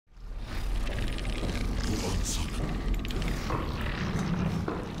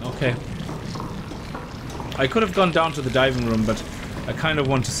Okay. I could have gone down to the diving room, but I kind of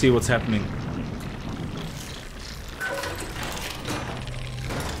want to see what's happening.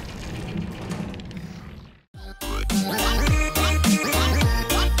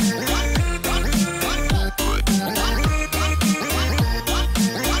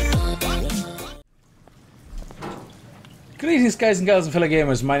 Greetings guys and gals and fellow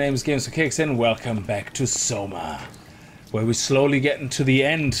gamers, my name is Games for Kicks and welcome back to SOMA, where we slowly get into the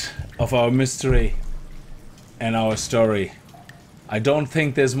end of our mystery and our story. I don't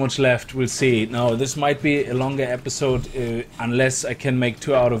think there's much left, we'll see. No, this might be a longer episode unless I can make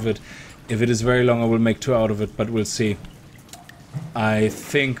 2 out of it. If it is very long I will make 2 out of it, but we'll see. I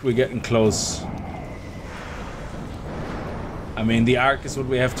think we're getting close. I mean, the arc is what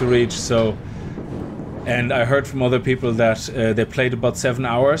we have to reach, so... And I heard from other people that they played about 7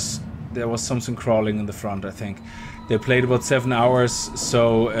 hours. There was something crawling in the front, I think. They played about 7 hours,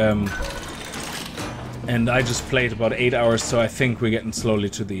 so... and I just played about 8 hours, so I think we're getting slowly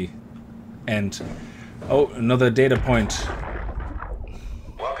to the end. Oh, another data point.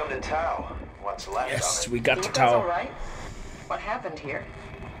 Welcome to Tau. What's left Yes, of it? we got to That's Tau. all right. What happened here?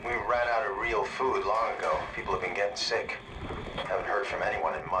 We ran out of real food long ago. People have been getting sick. Haven't heard from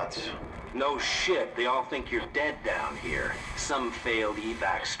anyone in months. No shit, they all think you're dead down here. Some failed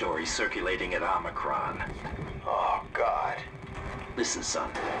evac story circulating at Omicron. Oh, God. Listen, son,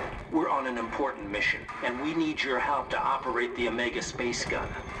 we're on an important mission, and we need your help to operate the Omega space gun.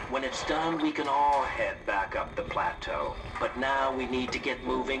 When it's done, we can all head back up the plateau. But now we need to get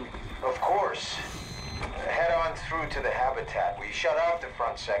moving. Of course. Head on through to the habitat. We shut off the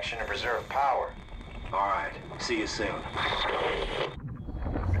front section to preserve power. All right, see you soon.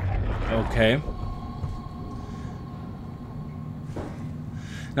 Okay.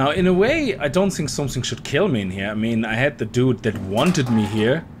 Now, in a way, I don't think something should kill me in here. I mean, I had the dude that wanted me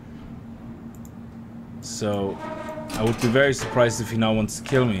here. So, I would be very surprised if he now wants to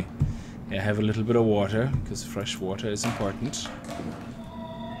kill me. Yeah, I have a little bit of water, because fresh water is important.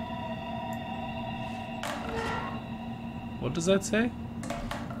 What does that say?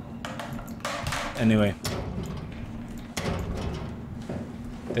 Anyway.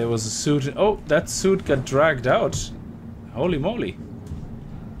 There was a suit. Oh, that suit got dragged out. Holy moly.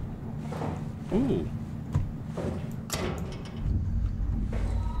 Ooh.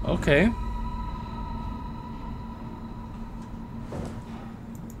 Okay.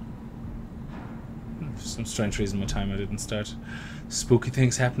 For some strange reason my timer didn't start. Spooky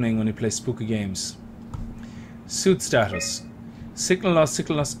things happening when you play spooky games. Suit status. Signal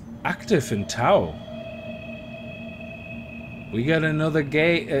loss active in Tau. We got another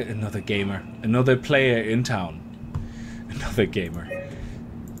gamer, another player in town. Another gamer.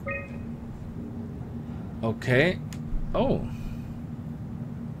 Okay. Oh.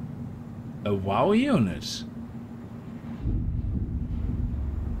 A WoW unit.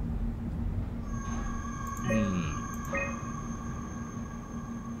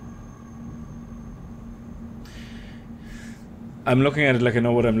 I'm looking at it like I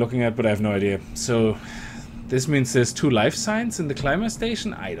know what I'm looking at, but I have no idea. So... this means there's 2 life signs in the climber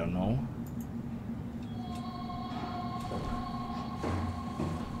station? I don't know.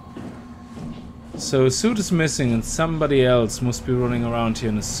 So a suit is missing and somebody else must be running around here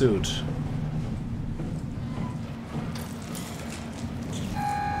in a suit.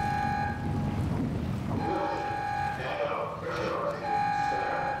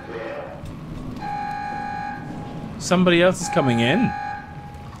 Somebody else is coming in.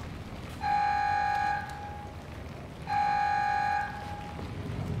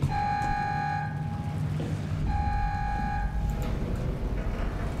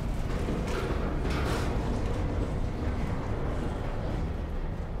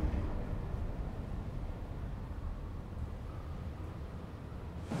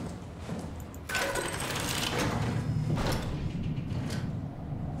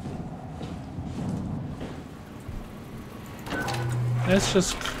 Let's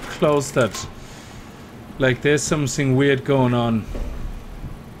just close that. Like there's something weird going on.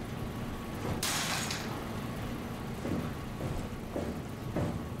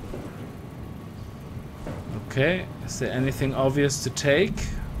 Okay, is there anything obvious to take?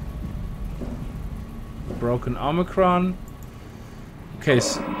 Broken Omicron. Okay.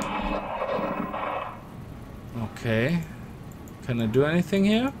 Okay. Can I do anything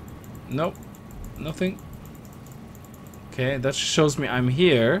here? Nope. Nothing. Okay, that shows me I'm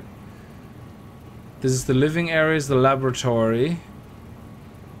here. This is the living area, is the laboratory.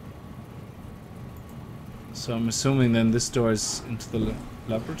 So I'm assuming then this door is into the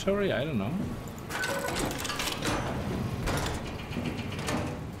laboratory? I don't know.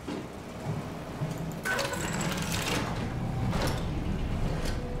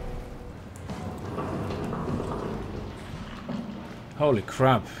 Holy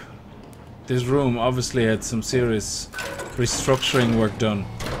crap. This room obviously had some serious restructuring work done.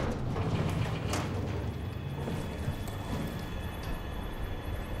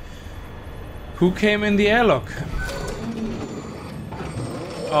 Who came in the airlock?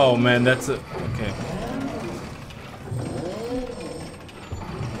 Oh man, that's a... okay.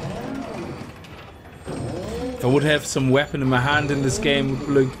 If I would have some weapon in my hand in this game, it would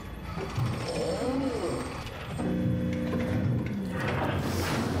be like...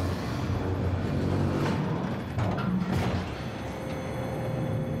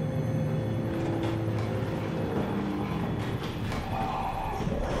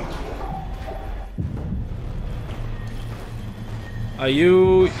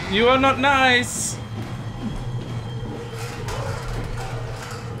 You are not nice!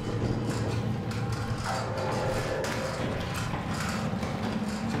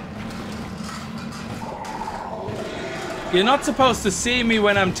 You're not supposed to see me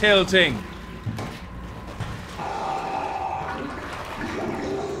when I'm tilting.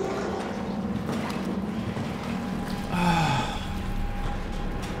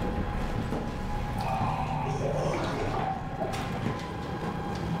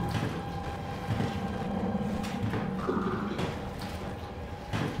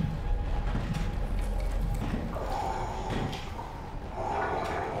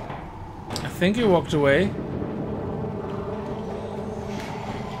 I think he walked away.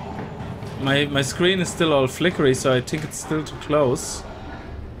 My screen is still all flickery, so I think it's still too close.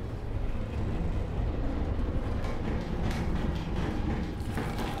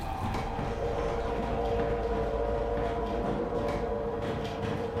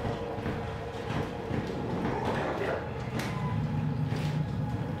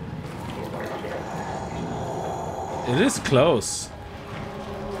 It is close.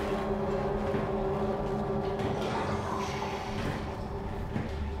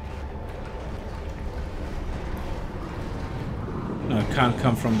 No, it can't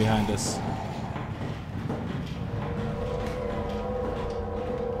come from behind us.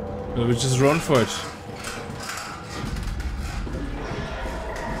 Will we just run for it?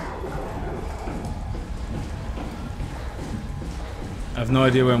 I have no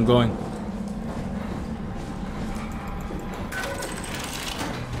idea where I'm going.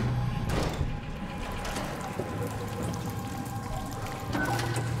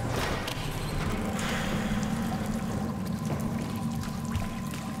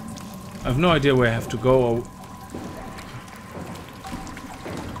 I have no idea where I have to go.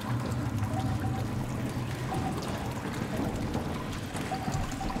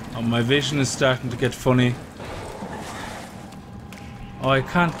 Oh, my vision is starting to get funny. Oh, I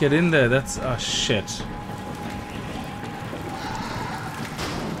can't get in there. That's... oh, shit.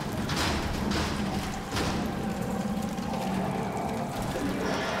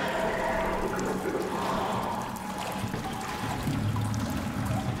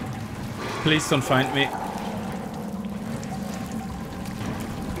 Please don't find me.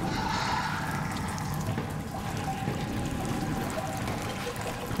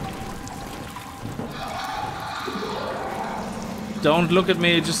 Don't look at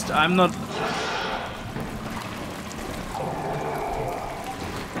me, just... I'm not...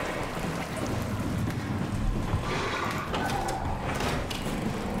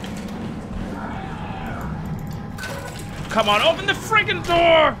 Come on, open the friggin'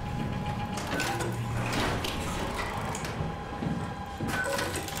 door!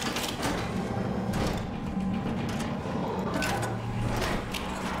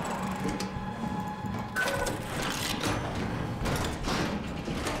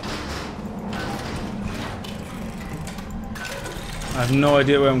 I have no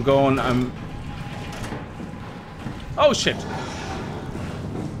idea where I'm going. I'm... oh shit!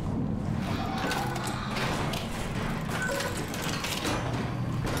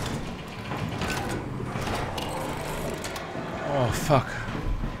 Oh fuck.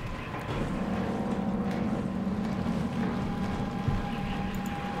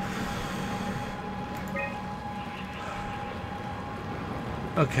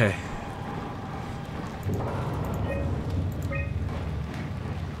 Okay.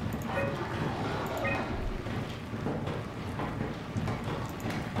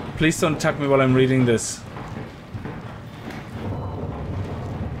 Please don't attack me while I'm reading this.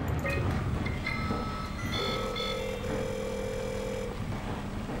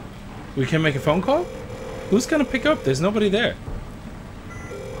 We can make a phone call? Who's gonna pick up? There's nobody there.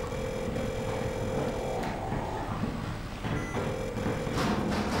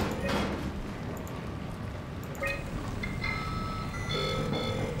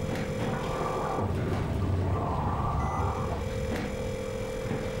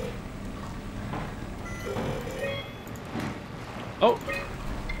 Oh!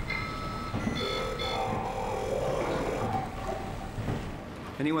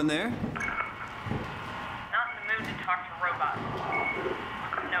 Anyone there? Not in the mood to talk to robots.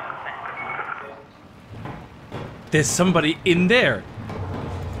 No offense. There's somebody in there!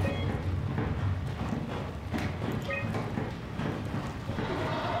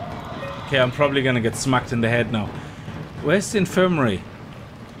 Okay, I'm probably gonna get smacked in the head now. Where's the infirmary?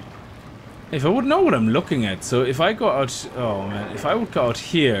 If I would know what I'm looking at, so if I go out... Oh man, if I would go out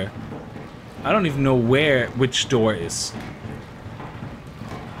here... I don't even know which door is.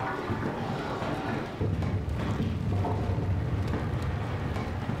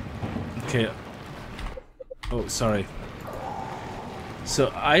 Okay. Oh, sorry.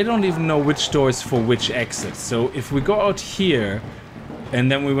 So I don't even know which door is for which exit. So if we go out here... And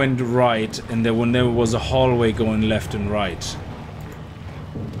then we went right, and then there was a hallway going left and right.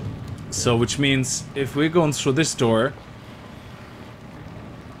 So, which means if we're going through this door...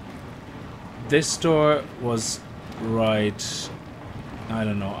 This door was right... I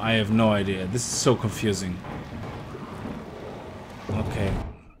don't know, I have no idea. This is so confusing. Okay.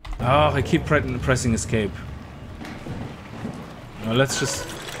 Oh, I keep pressing escape. Well, let's just...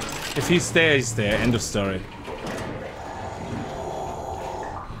 If he's there, he's there. End of story.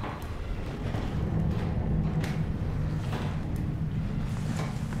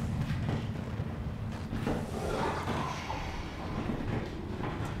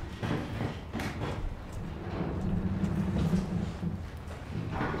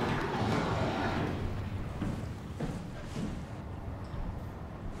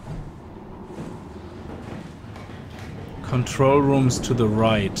 Control room's to the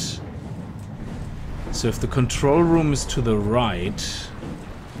right. So if the control room is to the right...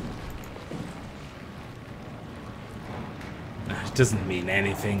 It doesn't mean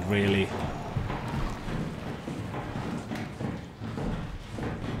anything, really.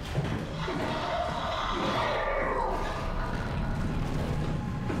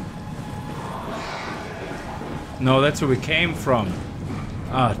 No, that's where we came from.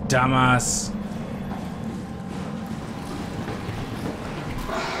 Ah, oh, dumbass.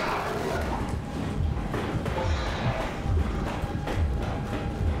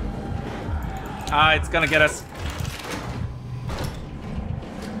 Ah, it's gonna get us.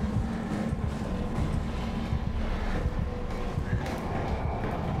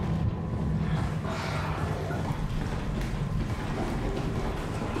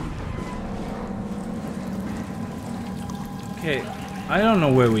 Okay, I don't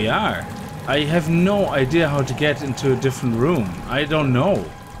know where we are. I have no idea how to get into a different room. I don't know.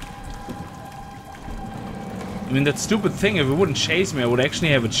 I mean, that stupid thing, if it wouldn't chase me, I would actually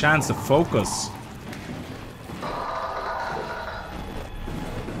have a chance to focus.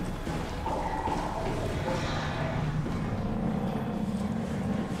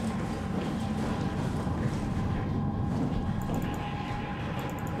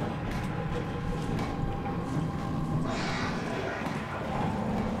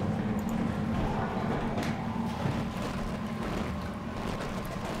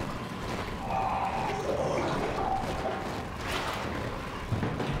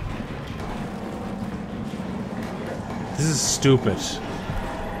 This is stupid.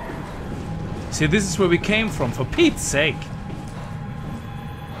 See, this is where we came from, for Pete's sake.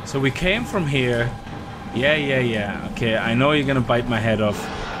 So we came from here. Yeah. Okay, I know you're gonna bite my head off.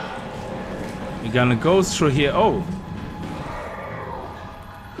 You're gonna go through here. Oh.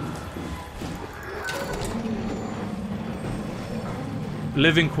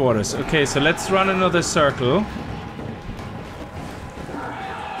 Living quarters. Okay, so let's run another circle.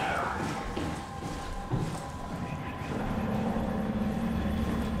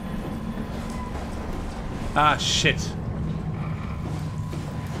 Ah, shit.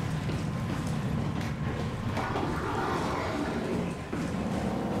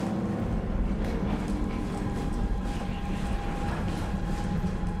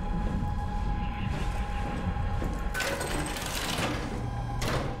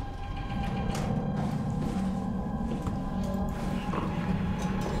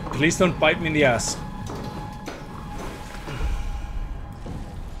 Please don't bite me in the ass.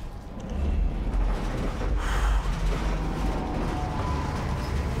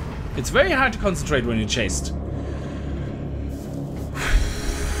 It's very hard to concentrate when you're chased.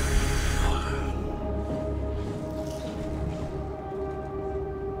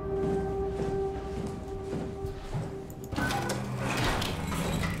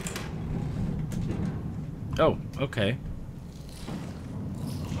 Oh, okay.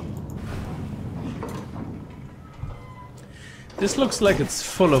 This looks like it's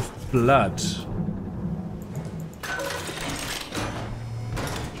full of blood.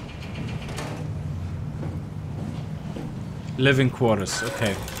 Living quarters,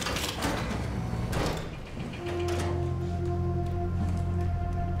 okay.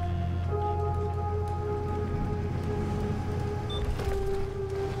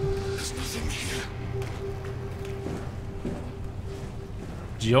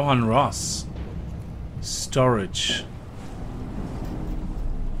 Johann Ross. Storage.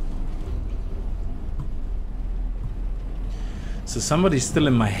 So somebody's still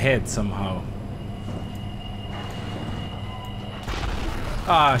in my head somehow.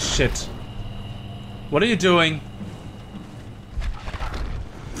 Ah, shit. What are you doing?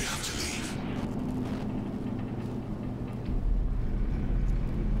 We have to leave.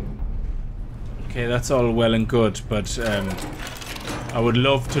 Okay, that's all well and good, but I would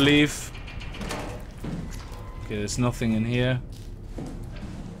love to leave. Okay, there's nothing in here.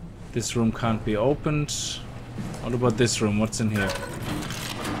 This room can't be opened. What about this room? What's in here?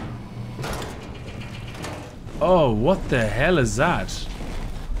 Oh, what the hell is that?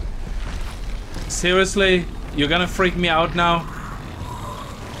 Seriously? You're gonna freak me out now?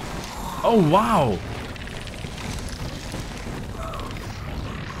 Oh, wow!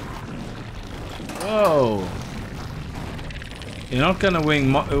 Whoa! You're not gonna win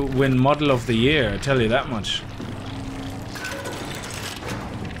Model of the Year, I tell you that much.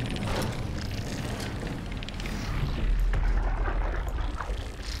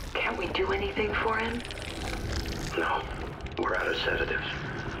 Can't we do anything for him? No, we're out of sedatives.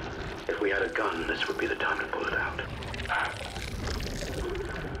 If we had a gun, this would be the time to pull it out.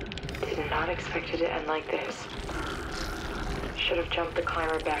 Did not expect it to end like this. Should have jumped the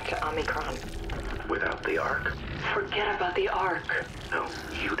climber back to Omicron. Without the Ark? Forget about the Ark. No,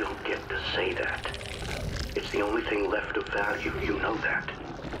 you don't get to say that. It's the only thing left of value, you know that.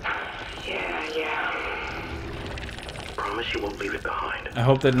 Yeah. Promise you won't leave it behind. I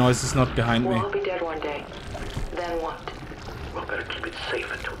hope that noise is not behind me. We'll all be dead one day. Then what? We'll better keep it safe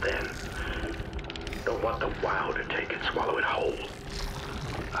until then. Don't want the wow to take it, swallow it whole.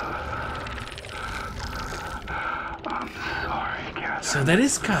 I'm sorry, Catherine. So that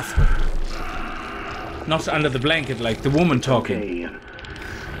is Catherine. Not under the blanket like the woman talking. Okay, Ian.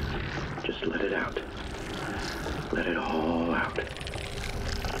 Just let it out. Let it all out.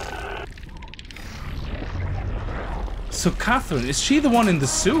 So Catherine, is she the one in the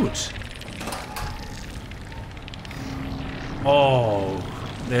suit? Oh,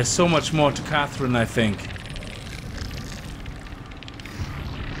 there's so much more to Catherine, I think.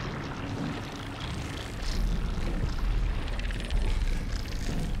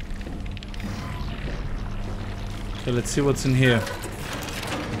 Okay, let's see what's in here.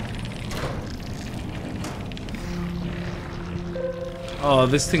 Oh,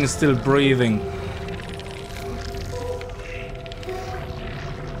 this thing is still breathing.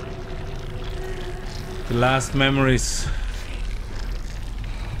 The last memories.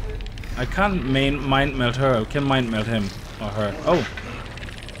 I can't mind melt her. I can mind melt him or her. Oh.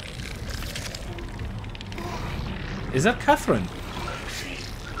 Is that Catherine?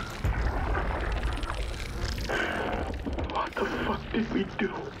 What the fuck did we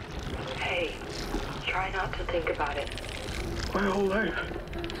do? Hey, try not to think about it. My whole life,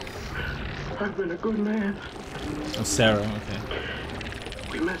 I've been a good man. Oh, Sarah, okay.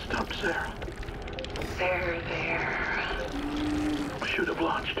 We messed up, Sarah. There. Should have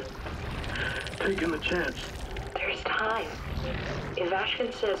launched. Taken the chance. There's time. If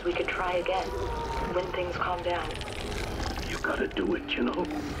Ashkin says we could try again, when things calm down. You gotta do it, you know.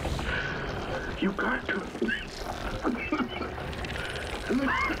 You got to.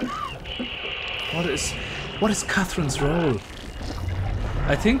 What is Catherine's role?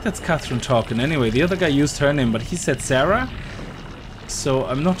 I think that's Catherine talking anyway. The other guy used her name, but he said Sarah. So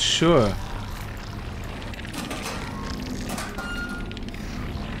I'm not sure.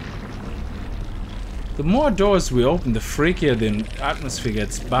 The more doors we open, the freakier the atmosphere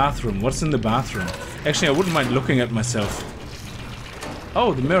gets. Bathroom. What's in the bathroom? Actually, I wouldn't mind looking at myself.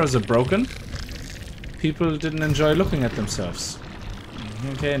 Oh, the mirrors are broken. People didn't enjoy looking at themselves.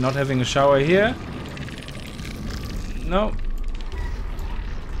 Okay, not having a shower here. No.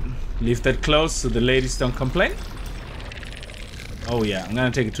 Leave that closed so the ladies don't complain. Oh yeah, I'm gonna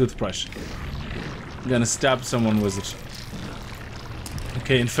take a toothbrush. I'm gonna stab someone with it.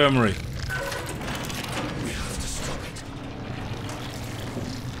 Okay, infirmary.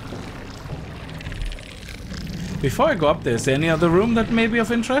 Before I go up there, is there any other room that may be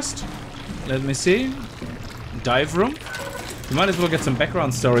of interest? Let me see. Dive room? We might as well get some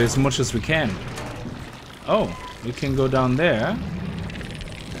background story as much as we can. Oh, we can go down there.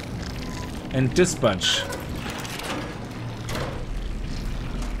 And dispatch.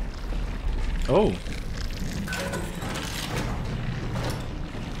 Oh.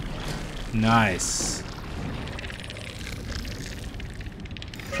 Nice.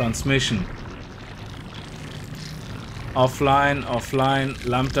 Transmission. Offline, offline,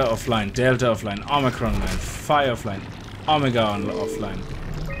 Lambda offline, Delta offline, Omicron online, Phi offline, Omega offline.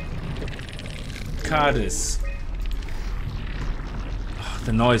 Cardis. Oh,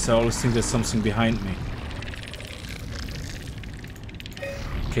 the noise, I always think there's something behind me.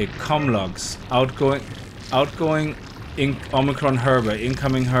 Okay, comlogs. Outgoing, Omicron Herber,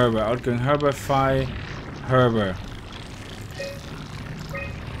 incoming Herber, outgoing Herber, Phi, Herber.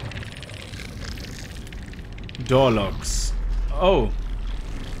 Door locks. Oh.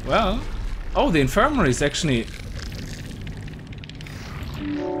 Well. Oh, the infirmary is actually...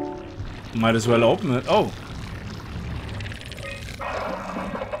 Might as well open it. Oh.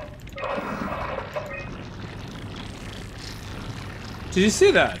 Did you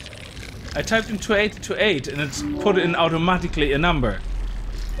see that? I typed in 2828 and it put in automatically a number.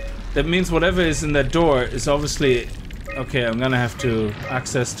 That means whatever is in that door is obviously... Okay, I'm gonna have to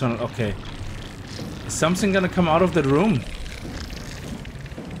access tunnel. Okay. Is something gonna come out of that room?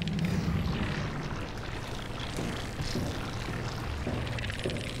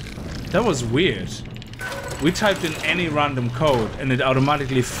 That was weird. We typed in any random code and it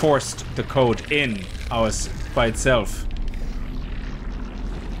automatically forced the code in ours by itself.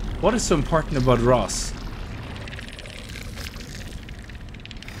 What is so important about Ross?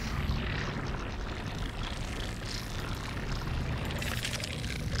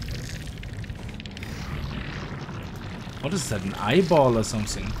 What is that, an eyeball or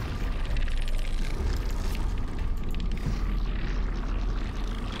something?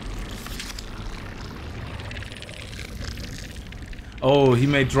 Oh, he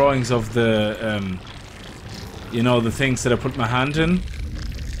made drawings of the, you know, the things that I put my hand in.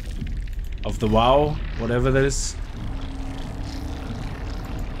 Of the WoW, whatever that is.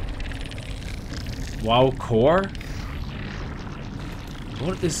 WoW core?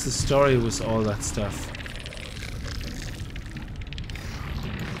 What is the story with all that stuff?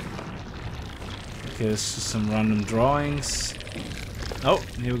 Okay, there's just some random drawings. Oh,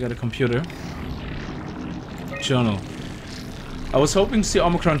 here we got a computer. Journal. I was hoping to see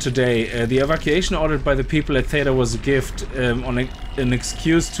Omicron today. The evacuation ordered by the people at Theta was a gift on an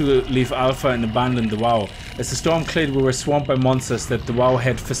excuse to leave Alpha and abandon the WoW. As the storm cleared, we were swamped by monsters that the WoW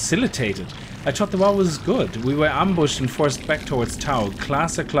had facilitated. I thought the WoW was good. We were ambushed and forced back towards Tau.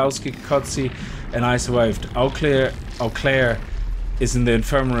 Klasa, Klauski, Kotzi, and I survived. Auclair is in the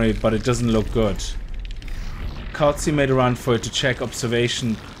infirmary, but it doesn't look good. Kotzi made a run for it to check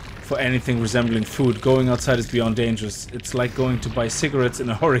observation for anything resembling food. Going outside is beyond dangerous. It's like going to buy cigarettes in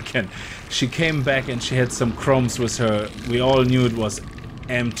a hurricane. She came back and she had some crumbs with her. We all knew it was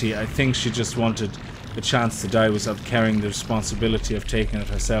empty. I think she just wanted a chance to die without carrying the responsibility of taking it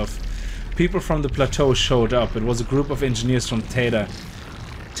herself. People from the plateau showed up. It was a group of engineers from Theta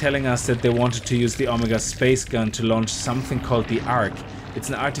telling us that they wanted to use the Omega space gun to launch something called the Ark. It's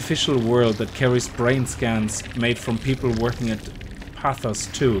an artificial world that carries brain scans made from people working at Pathos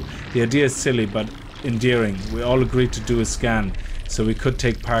too. The idea is silly but endearing. We all agreed to do a scan so we could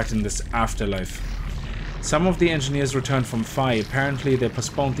take part in this afterlife. Some of the engineers returned from Phi. Apparently they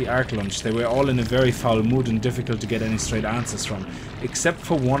postponed the Ark launch. They were all in a very foul mood and difficult to get any straight answers from. Except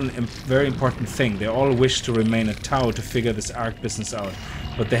for one very important thing. They all wished to remain at Tau to figure this Ark business out.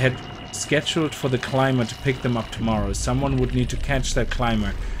 But they had scheduled for the climber to pick them up tomorrow. Someone would need to catch that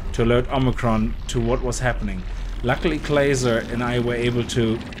climber to alert Omicron to what was happening. Luckily, Glazer and I were able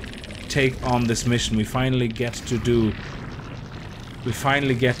to take on this mission. We finally get to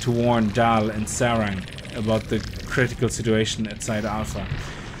warn Dal and Sarang about the critical situation at Site Alpha.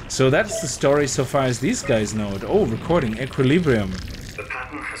 So that's the story so far as these guys know it. Oh, recording equilibrium. The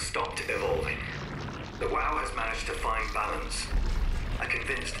pattern has stopped evolving. The WoW has managed to find balance. I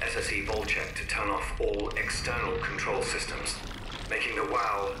convinced SSE Volcheck to turn off all external control systems, making the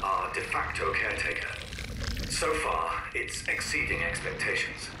WoW our de facto caretaker. So far, it's exceeding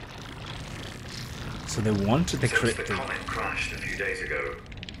expectations. So they wanted the Since the comet crashed a few days ago,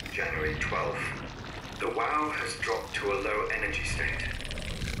 January 12th, the WoW has dropped to a low energy state.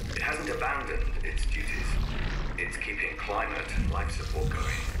 It hasn't abandoned its duties. It's keeping climate and life support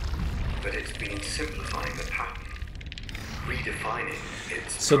going. But it's been simplifying the pattern, redefining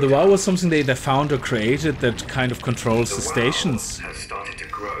its... So the WoW was something they found or created that kind of controls the stations. WoW has started to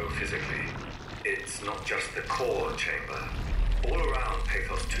grow physically. It's not just the core chamber. All around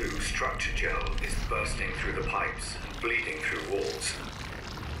Pathos 2, structure gel is bursting through the pipes and bleeding through walls.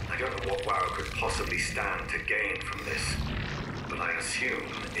 I don't know what WoW could possibly stand to gain from this, but I assume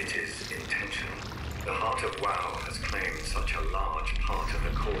it is intentional. The heart of WoW has claimed such a large part of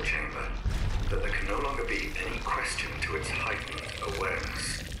the core chamber that there can no longer be any question to its heightened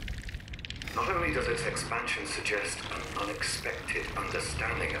awareness. Not only does its expansion suggest an unexpected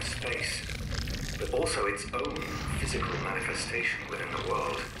understanding of space, but also its own physical manifestation within the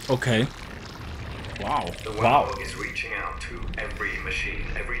world. Okay. Wow. The WoW is reaching out to every machine,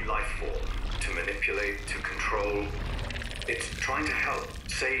 every life form, to manipulate, to control. It's trying to help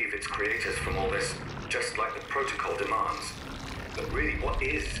save its creators from all this, just like the protocol demands. But really, what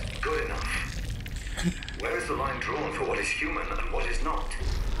is good enough? Where is the line drawn for what is human and what is not?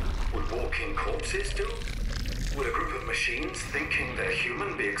 Would walking corpses do? Would a group of machines thinking they're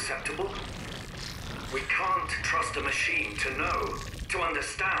human be acceptable? We can't trust a machine to know, to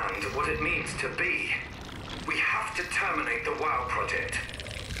understand what it means to be. We have to terminate the WoW project.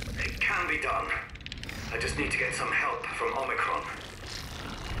 It can be done. I just need to get some help from Omicron.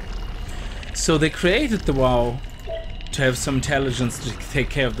 So they created the WoW to have some intelligence to take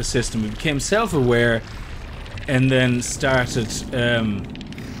care of the system. It became self-aware and then started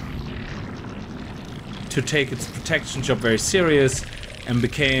to take its protection job very serious and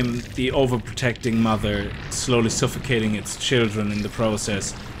became the overprotecting mother, slowly suffocating its children in the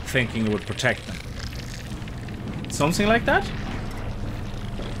process, thinking it would protect them. Something like that?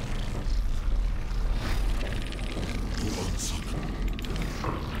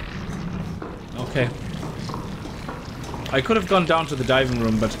 Okay. I could have gone down to the diving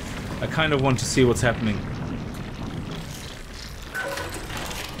room, but I kind of want to see what's happening.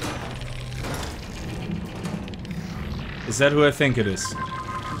 Is that who I think it is?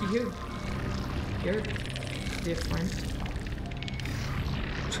 You're different.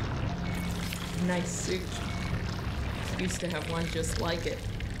 Nice suit. Used to have one just like it.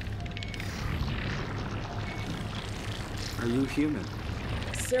 Are you human?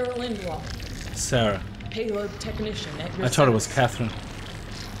 Sarah Lindwall, Sarah. payload technician at your I thought it was service. Catherine.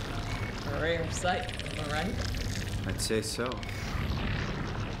 A rare sight, am I right? I'd say so.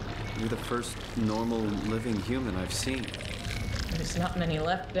 You're the first normal living human I've seen. There's not many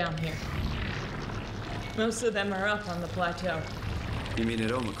left down here. Most of them are up on the plateau. You mean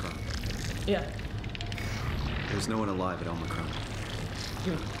at Omicron? Yeah, There's no one alive at Omicron.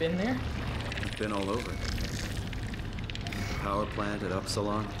 you've been there? I've been all over. The power plant at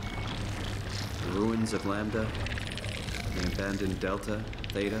Upsilon, the ruins of Lambda, the abandoned Delta,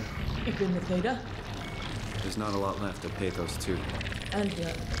 Theta. You've been to Theta? There's not a lot left of Pathos 2. And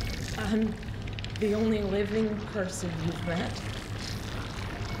I'm the only living person you've met?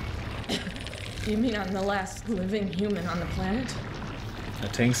 You mean I'm the last living human on the planet? I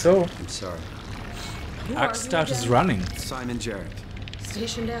think so. I'm sorry. Who are you Axtart is again? running. Simon Jarrett.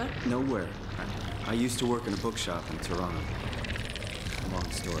 Stationed out? Nowhere. I used to work in a bookshop in Toronto.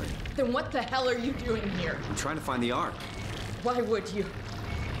 Long story. Then what the hell are you doing here? I'm trying to find the Ark. Why would you?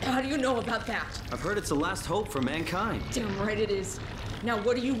 How do you know about that? I've heard it's the last hope for mankind. Damn right it is. Now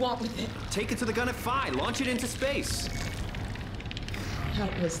what do you want with it? Take it to the gun at Phi. Launch it into space.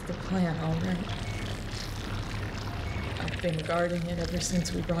 That was the plan, all right. I've been guarding it ever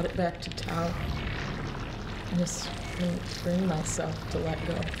since we brought it back to Tau. I just couldn't bring myself to let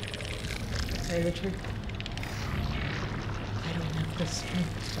go. To tell you the truth, I don't have the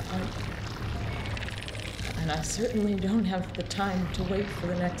strength to argue. And I certainly don't have the time to wait for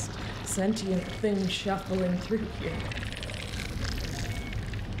the next sentient thing shuffling through here.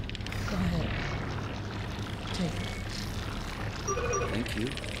 Go ahead. Take it. Thank you.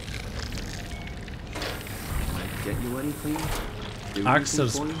 Can I get you anything? Do anything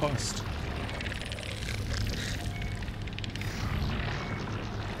Axtar's for you? post.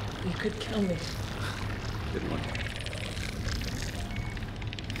 You could kill me. Good one.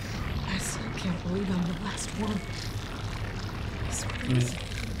 I still can't believe I'm the last one. It's crazy.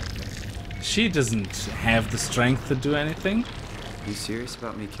 She doesn't have the strength to do anything. You serious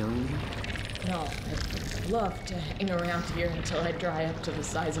about me killing you? No, I'd love to hang around here until I dry up to the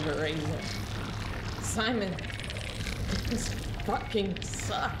size of a raisin. Simon, this fucking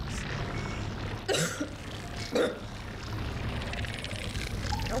sucks. I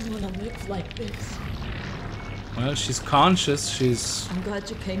don't want to live like this. Well, she's conscious. She's... I'm glad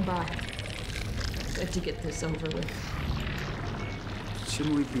you came by. Good to get this over with.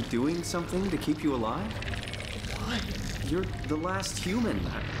 Shouldn't we be doing something to keep you alive? Why? You're the last human.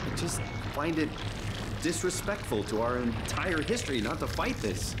 I just find it disrespectful to our entire history not to fight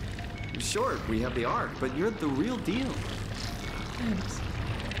this. Sure, we have the Ark, but you're the real deal. Thanks.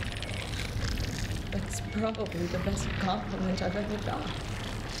 That's probably the best compliment I've ever got.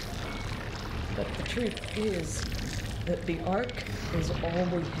 But the truth is that the Ark is all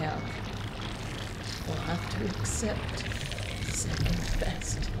we have. we'll have to accept second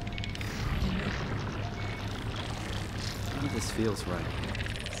best. You know, None of this feels right.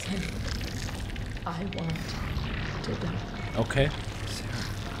 Simon, I want to die. Okay.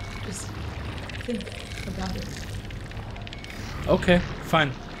 Sarah. Just think about it. Okay,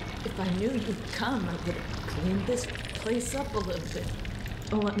 fine. If I knew you'd come, I would have cleaned this place up a little bit.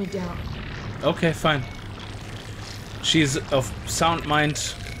 Don't let me down. Okay, fine. She's of sound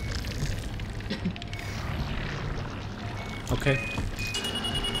mind. Okay.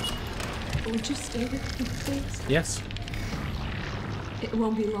 Would you stay with me, please? Yes. It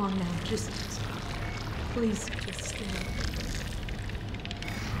won't be long now. Just please, just stay.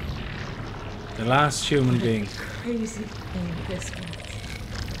 The last human being. Crazy thing this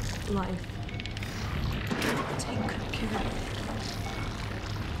was. Life. Take good care of it.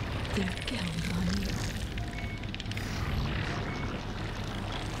 They're counting on you.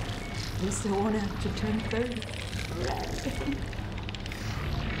 At least I won't have to turn 30.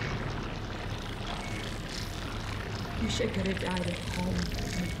 Wish I could have died at home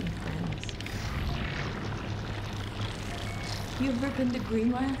making friends. You ever been to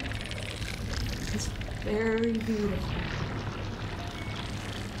Greenland? It's very beautiful.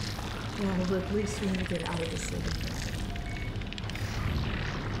 Well, at least when you get out of the city.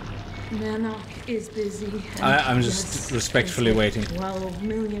 Nanok is busy. I'm just respectfully waiting. 12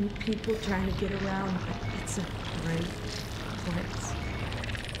 million people trying to get around, but it's a great place.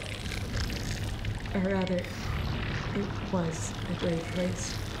 Or rather, it was a great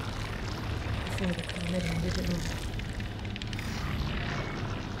place before the comet ended it all.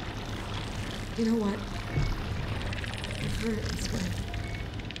 You know what? I prefer it this way.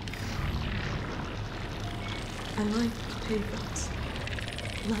 I liked patrons.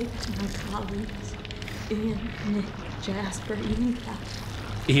 Liked my colleagues. Ian, Nick, Jasper, even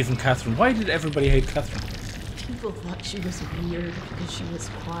Catherine. Even Catherine. Why did everybody hate Catherine? People thought she was weird because she was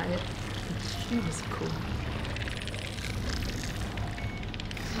quiet, but she was cool.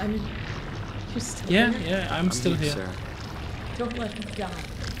 Simon, you still Yeah, here? yeah, I'm still here. Sarah. Don't let him die,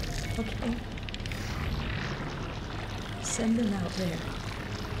 okay? Send him out there.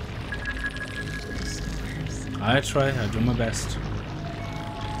 To the stars. I try, I do my best.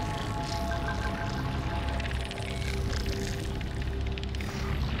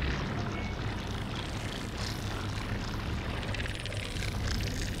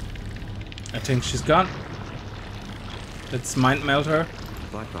 I think she's gone. Let's mind meld her. The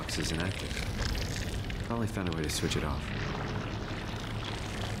black box is inactive. Probably found a way to switch it off.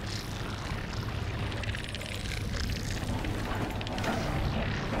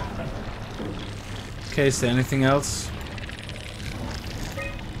 Okay, is there anything else?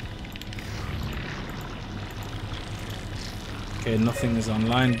 Okay, nothing is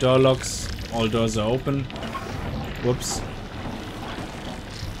online. Door locks. All doors are open. Whoops.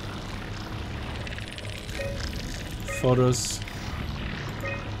 Photos.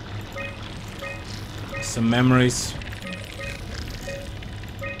 Some memories.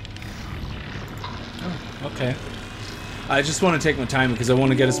 Oh, okay. I just want to take my time because I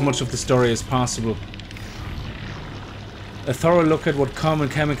want to get as much of the story as possible. A thorough look at what common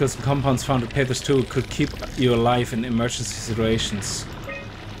chemicals and compounds found at Papers 2 could keep you alive in emergency situations.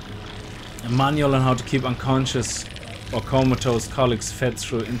 A manual on how to keep unconscious or comatose colleagues fed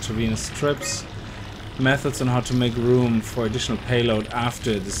through intravenous strips. Methods on how to make room for additional payload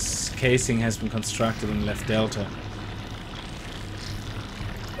after this casing has been constructed and left Delta.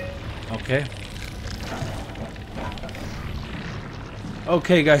 Okay.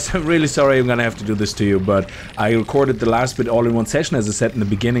 Okay guys, I'm really sorry I'm gonna have to do this to you, but I recorded the last bit all in one session. As I said in the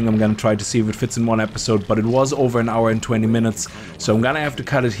beginning, I'm gonna try to see if it fits in one episode, but it was over an hour and 20 minutes, so I'm gonna have to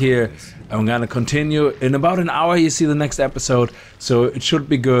cut it here. I'm gonna continue. In about an hour you see the next episode, so it should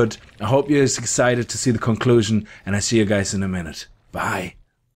be good. I hope you're as excited to see the conclusion, and I see you guys in a minute. Bye.